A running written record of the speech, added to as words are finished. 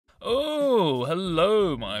Oh,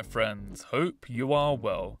 hello my friends, hope you are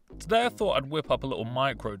well. Today I thought I'd whip up a little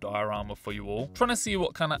micro diorama for you all, trying to see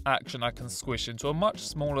what kind of action I can squish into a much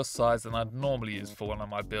smaller size than I'd normally use for one of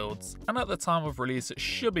my builds. And at the time of release it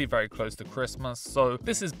should be very close to Christmas, so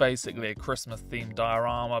this is basically a Christmas themed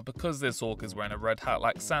diorama because this orc is wearing a red hat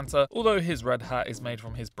like Santa, although his red hat is made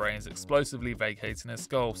from his brains explosively vacating his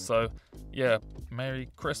skull, so yeah, Merry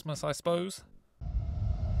Christmas I suppose.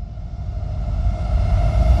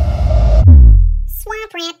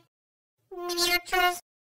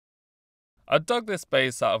 I dug this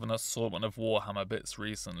base out of an assortment of Warhammer bits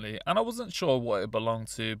recently, and I wasn't sure what it belonged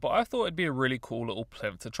to, but I thought it'd be a really cool little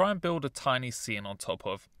plinth to try and build a tiny scene on top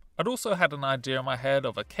of. I'd also had an idea in my head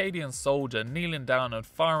of a Cadian soldier kneeling down and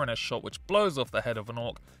firing a shot which blows off the head of an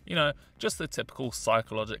orc. You know, just the typical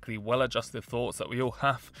psychologically well-adjusted thoughts that we all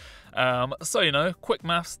have. So quick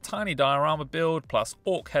maths, tiny diorama build plus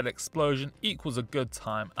orc head explosion equals a good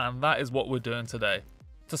time, and that is what we're doing today.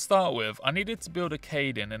 To start with, I needed to build a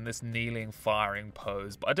Cadian in this kneeling firing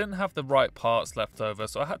pose, but I didn't have the right parts left over,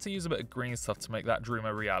 so I had to use a bit of green stuff to make that dream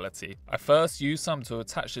a reality. I first used some to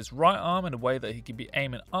attach his right arm in a way that he could be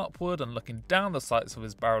aiming upward and looking down the sights of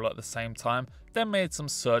his barrel at the same time, then made some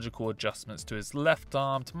surgical adjustments to his left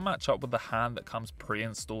arm to match up with the hand that comes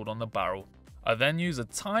pre-installed on the barrel. I then used a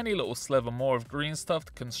tiny little sliver more of green stuff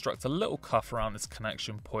to construct a little cuff around this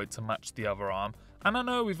connection point to match the other arm. And I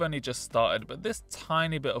know we've only just started, but this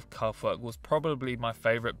tiny bit of cuff work was probably my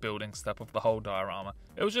favourite building step of the whole diorama.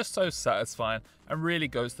 It was just so satisfying and really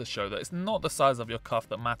goes to show that it's not the size of your cuff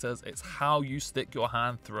that matters, it's how you stick your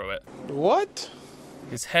hand through it. What?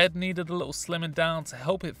 His head needed a little slimming down to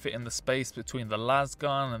help it fit in the space between the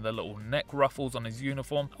lasgun and the little neck ruffles on his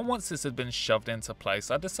uniform, and once this had been shoved into place,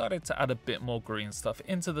 I decided to add a bit more green stuff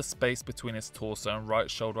into the space between his torso and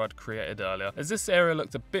right shoulder I'd created earlier, as this area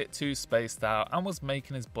looked a bit too spaced out and was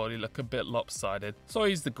making his body look a bit lopsided. So I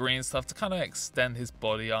used the green stuff to kind of extend his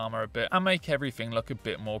body armor a bit and make everything look a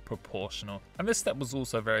bit more proportional. And this step was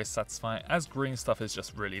also very satisfying, as green stuff is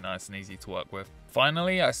just really nice and easy to work with.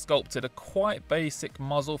 Finally, I sculpted a quite basic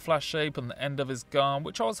muzzle flash shape on the end of his gun,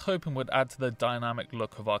 which I was hoping would add to the dynamic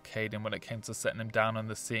look of Arcadian when it came to setting him down on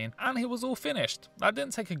the scene, and he was all finished. That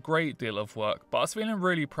didn't take a great deal of work, but I was feeling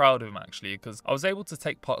really proud of him actually, because I was able to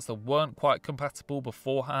take parts that weren't quite compatible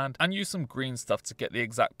beforehand and use some green stuff to get the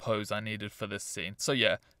exact pose I needed for this scene. So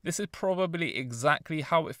yeah, this is probably exactly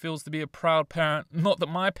how it feels to be a proud parent, not that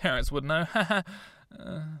my parents would know,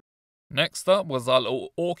 Next up was our little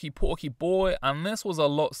orky porky boy, and this was a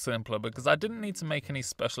lot simpler because I didn't need to make any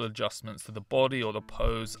special adjustments to the body or the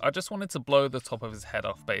pose. I just wanted to blow the top of his head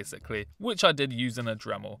off basically, which I did using a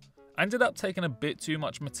Dremel. I ended up taking a bit too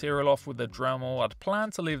much material off with the Dremel. I'd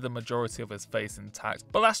planned to leave the majority of his face intact,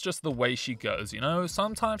 but that's just the way she goes, you know?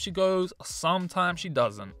 Sometimes she goes, sometimes she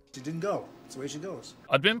doesn't. She didn't go. That's the way she goes.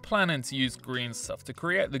 I'd been planning to use green stuff to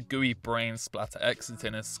create the gooey brain splatter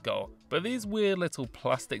exiting his skull, but these weird little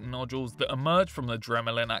plastic nodules that emerged from the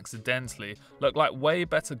Dremel accidentally look like way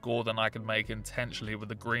better gore than I could make intentionally with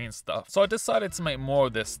the green stuff. So I decided to make more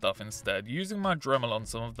of this stuff instead, using my Dremel on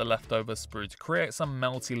some of the leftover sprue to create some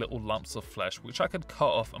melty little lumps of flesh which I could cut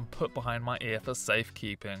off and put behind my ear for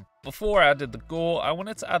safekeeping. Before I added the gore, I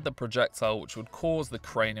wanted to add the projectile which would cause the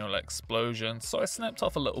cranial explosion, so I snipped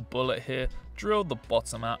off a little bullet here, drilled the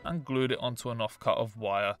bottom out and glued it onto an offcut of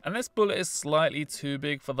wire. And this bullet is slightly too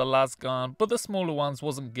big for the lasgun, but the smaller ones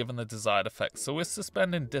wasn't given the desired effect, so we're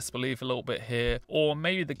suspending disbelief a little bit here. Or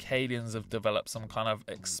maybe the Cadians have developed some kind of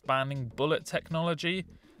expanding bullet technology.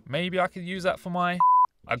 Maybe I could use that for my...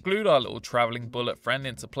 I glued our little travelling bullet friend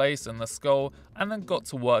into place in the skull and then got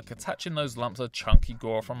to work attaching those lumps of chunky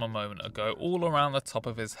gore from a moment ago all around the top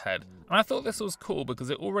of his head. And I thought this was cool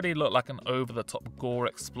because it already looked like an over-the-top gore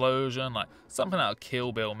explosion, like something out of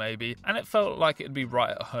Kill Bill maybe, and it felt like it'd be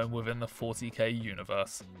right at home within the 40k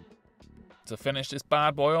universe. To finish this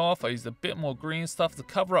bad boy off, I used a bit more green stuff to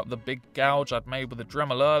cover up the big gouge I'd made with the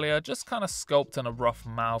Dremel earlier, just kind of sculpting a rough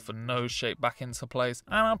mouth and nose shape back into place,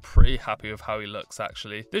 and I'm pretty happy with how he looks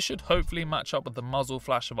actually. This should hopefully match up with the muzzle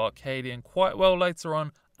flash of Arcadian quite well later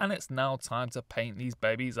on, and it's now time to paint these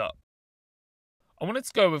babies up. I wanted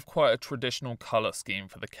to go with quite a traditional colour scheme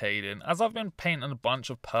for the Cadian, as I've been painting a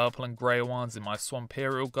bunch of purple and grey ones in my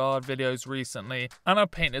Swamperial Guard videos recently, and I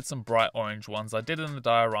painted some bright orange ones I did in the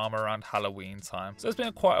diorama around Halloween time. So it's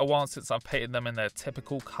been quite a while since I've painted them in their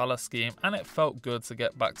typical colour scheme, and it felt good to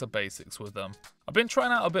get back to basics with them. I've been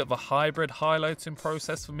trying out a bit of a hybrid highlighting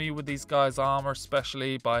process for me with these guys' armor,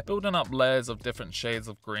 especially by building up layers of different shades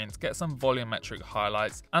of green to get some volumetric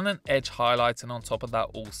highlights and then edge highlighting on top of that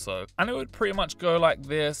also. And it would pretty much go like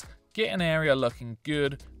this: get an area looking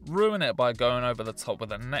good, ruin it by going over the top with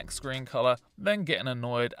the next screen color, then getting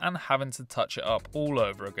annoyed and having to touch it up all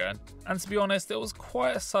over again. And to be honest, it was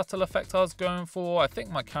quite a subtle effect I was going for. I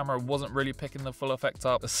think my camera wasn't really picking the full effect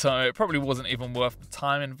up, so it probably wasn't even worth the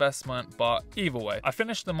time investment, but either way, I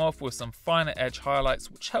finished them off with some finer edge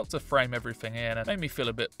highlights which helped to frame everything in and made me feel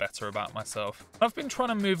a bit better about myself. I've been trying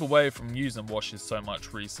to move away from using washes so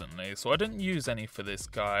much recently, so I didn't use any for this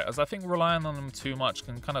guy, as I think relying on them too much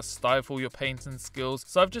can kind of stifle your painting skills,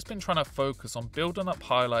 so I've just been trying to focus on building up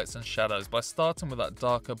highlights and shadows by starting with that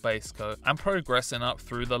darker base coat and progressing up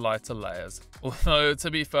through the lighter layers. Although,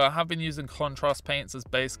 to be fair, I have been using contrast paints as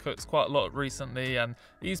base coats quite a lot recently, and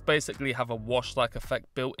these basically have a wash-like effect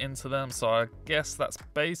built into them, so I guess that's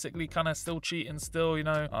basically kind of still cheating still, you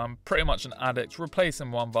know? I'm pretty much an addict,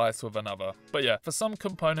 replacing one vice with another. But yeah, for some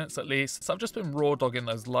components at least, so I've just been raw dogging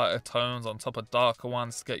those lighter tones on top of darker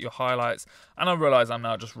ones to get your highlights, and I realise I'm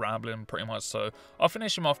now just rambling pretty much, so I'll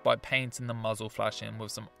finish them off by painting the muzzle flash in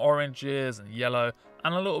with some oranges and yellow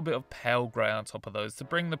and a little bit of pale grey on top of those to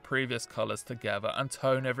bring the previous colours together and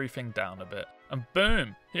tone everything down a bit. And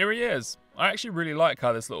boom, here he is. I actually really like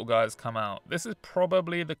how this little guy has come out. This is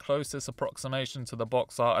probably the closest approximation to the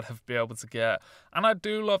box art I'd have been able to get, and I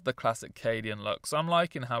do love the classic Cadian look, so I'm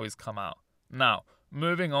liking how he's come out. Now,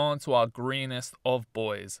 moving on to our greenest of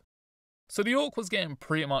boys. So the Orc was getting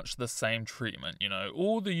pretty much the same treatment, you know,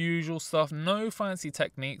 all the usual stuff, no fancy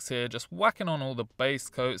techniques here, just whacking on all the base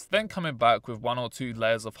coats, then coming back with 1 or 2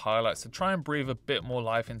 layers of highlights to try and breathe a bit more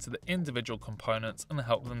life into the individual components and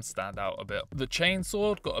help them stand out a bit. The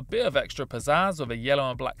chainsword got a bit of extra pizzazz with a yellow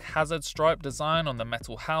and black hazard stripe design on the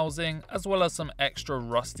metal housing, as well as some extra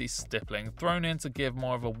rusty stippling thrown in to give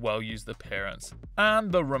more of a well-used appearance.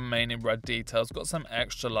 And the remaining red details got some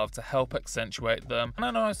extra love to help accentuate them, and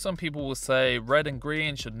I know some people will say red and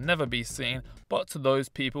green should never be seen, but to those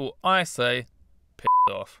people I say,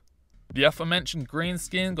 piss off. The aforementioned green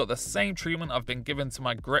skin got the same treatment I've been giving to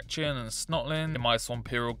my Gretchen and Snotlin in my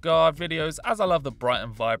Swamperial Guard videos, as I love the bright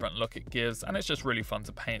and vibrant look it gives, and it's just really fun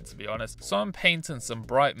to paint, to be honest. So I'm painting some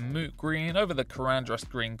bright moot green over the Karandras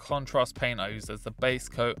green contrast paint I used as the base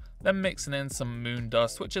coat, then mixing in some moon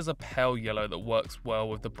dust, which is a pale yellow that works well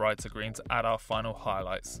with the brighter green to add our final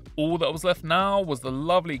highlights. All that was left now was the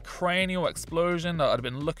lovely cranial explosion that I'd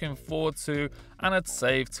been looking forward to and had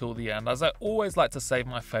saved till the end, as I always like to save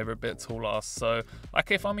my favourite bit till last. So like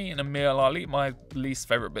if I'm eating a meal, I'll eat my least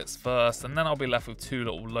favourite bits first, and then I'll be left with 2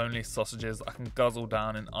 little lonely sausages that I can guzzle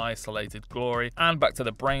down in isolated glory. And back to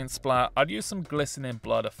the brain splat, I'd use some glistening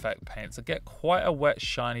blood effect paint to get quite a wet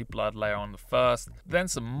shiny blood layer on the first, then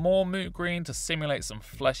some more moot green to simulate some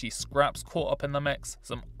fleshy scraps caught up in the mix,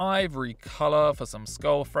 some ivory colour for some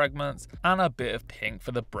skull fragments, and a bit of pink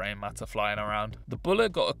for the brain matter flying around. The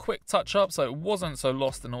bullet got a quick touch up so it wasn't so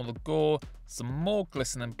lost in all the gore. Some more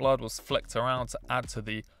glistening blood was flicked around to add to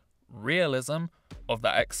the realism of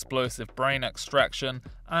that explosive brain extraction,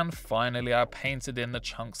 and finally I painted in the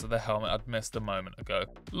chunks of the helmet I'd missed a moment ago.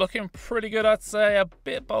 Looking pretty good, I'd say, a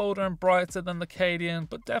bit bolder and brighter than the Cadian,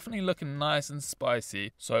 but definitely looking nice and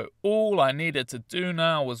spicy. So all I needed to do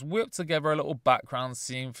now was whip together a little background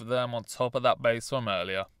scene for them on top of that base from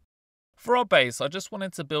earlier. For our base, I just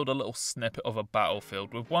wanted to build a little snippet of a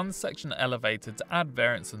battlefield with one section elevated to add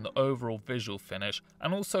variance in the overall visual finish,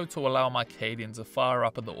 and also to allow my Cadian to fire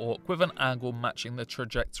up at the Orc with an angle matching the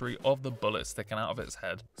trajectory of the bullet sticking out of its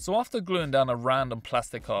head. So after gluing down a random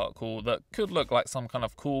plastic article that could look like some kind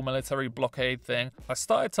of cool military blockade thing, I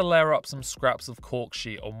started to layer up some scraps of cork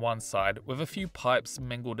sheet on one side with a few pipes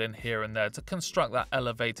mingled in here and there to construct that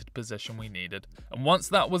elevated position we needed. And once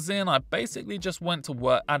that was in, I basically just went to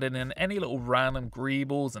work adding in any little random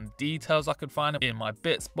greebles and details I could find in my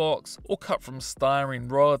bits box, or cut from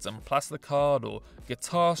styrene rods and plasticard or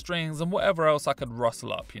guitar strings and whatever else I could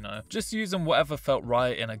rustle up, you know. Just using whatever felt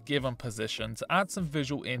right in a given position to add some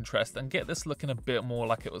visual interest and get this looking a bit more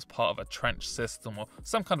like it was part of a trench system or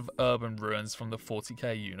some kind of urban ruins from the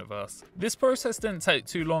 40k universe. This process didn't take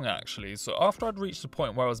too long actually, so after I'd reached the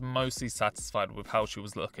point where I was mostly satisfied with how she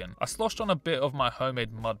was looking, I sloshed on a bit of my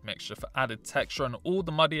homemade mud mixture for added texture in all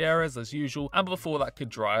the muddy areas as usual, and before that could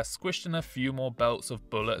dry, I squished in a few more belts of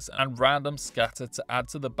bullets and random scatter to add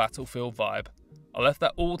to the battlefield vibe. I left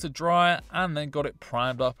that all to dry and then got it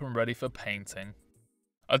primed up and ready for painting.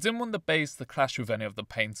 I didn't want the base to clash with any of the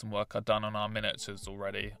painting work I'd done on our miniatures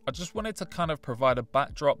already. I just wanted to kind of provide a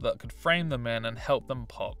backdrop that could frame them in and help them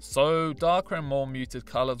pop, so darker and more muted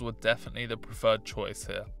colours were definitely the preferred choice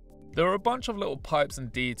here. There were a bunch of little pipes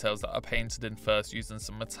and details that I painted in first using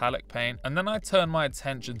some metallic paint, and then I turned my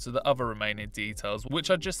attention to the other remaining details, which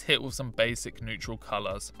I just hit with some basic neutral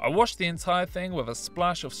colours. I washed the entire thing with a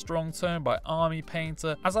splash of Strong Tone by Army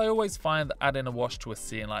Painter, as I always find that adding a wash to a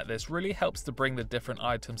scene like this really helps to bring the different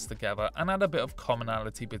items together and add a bit of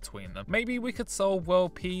commonality between them. Maybe we could solve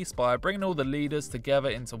world peace by bringing all the leaders together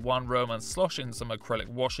into one room and sloshing some acrylic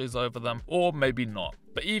washes over them, or maybe not.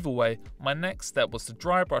 But either way, my next step was to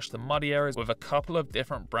dry brush the muddy areas with a couple of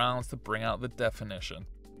different browns to bring out the definition.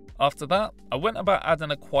 After that, I went about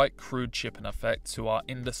adding a quite crude chipping effect to our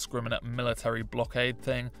indiscriminate military blockade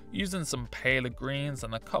thing, using some paler greens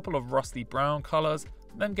and a couple of rusty brown colours,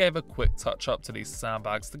 then gave a quick touch up to these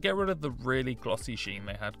sandbags to get rid of the really glossy sheen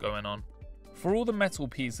they had going on. For all the metal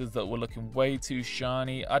pieces that were looking way too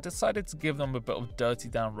shiny, I decided to give them a bit of dirty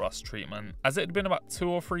down rust treatment, as it had been about 2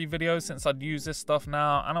 or 3 videos since I'd used this stuff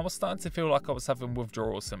now, and I was starting to feel like I was having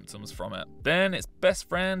withdrawal symptoms from it. Then its best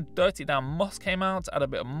friend, dirty down moss, came out to add a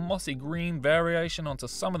bit of mossy green variation onto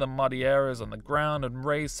some of the muddy areas on the ground and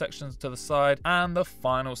raised sections to the side, and the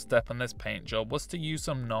final step in this paint job was to use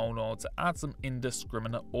some Nol to add some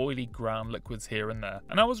indiscriminate oily ground liquids here and there.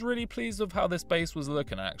 And I was really pleased with how this base was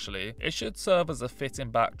looking actually. It should serve as a fitting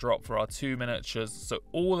backdrop for our 2 miniatures, so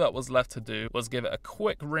all that was left to do was give it a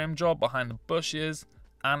quick rim job behind the bushes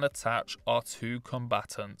and attach our 2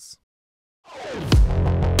 combatants.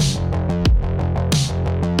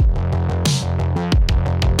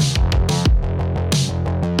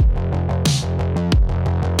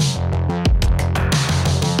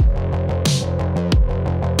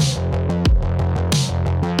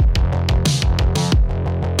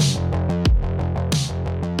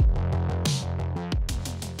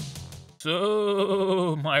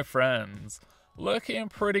 So, my friends, looking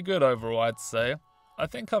pretty good overall, I'd say. I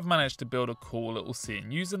think I've managed to build a cool little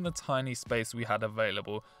scene using the tiny space we had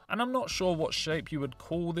available, and I'm not sure what shape you would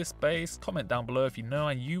call this base. Comment down below if you know,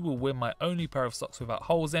 and you will win my only pair of socks without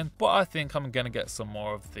holes in, but I think I'm gonna get some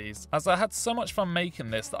more of these, as I had so much fun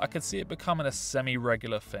making this that I could see it becoming a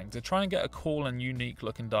semi-regular thing to try and get a cool and unique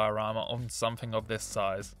looking diorama on something of this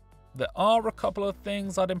size. There are a couple of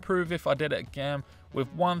things I'd improve if I did it again, with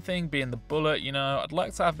one thing being the bullet. You know, I'd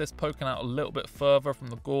like to have this poking out a little bit further from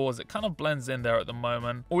the gauze. It kind of blends in there at the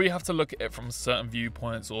moment, or you have to look at it from certain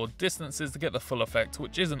viewpoints or distances to get the full effect,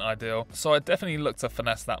 which isn't ideal, so I definitely look to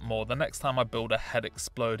finesse that more the next time I build a head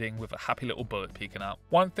exploding with a happy little bullet peeking out.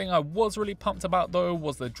 One thing I was really pumped about though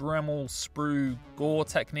was the Dremel sprue gore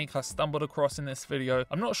technique I stumbled across in this video.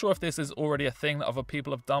 I'm not sure if this is already a thing that other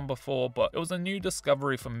people have done before, but it was a new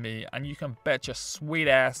discovery for me, and you can bet your sweet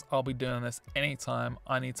ass I'll be doing this anytime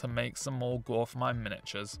I need to make some more gore for my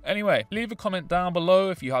miniatures. Anyway, leave a comment down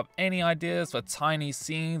below if you have any ideas for tiny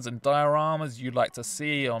scenes and dioramas you'd like to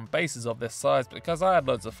see on bases of this size, because I had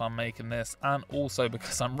loads of fun making this, and also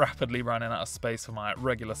because I'm rapidly running out of space for my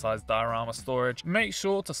regular size diorama storage. Make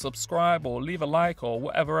sure to subscribe or leave a like or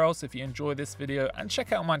whatever else if you enjoy this video, and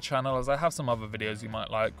check out my channel as I have some other videos you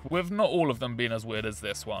might like, with not all of them being as weird as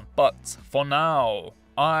this one. But for now,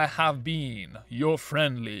 I have been your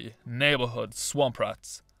friendly neighborhood swamp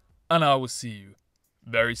rat, and I will see you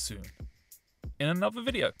very soon in another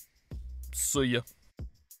video. See ya.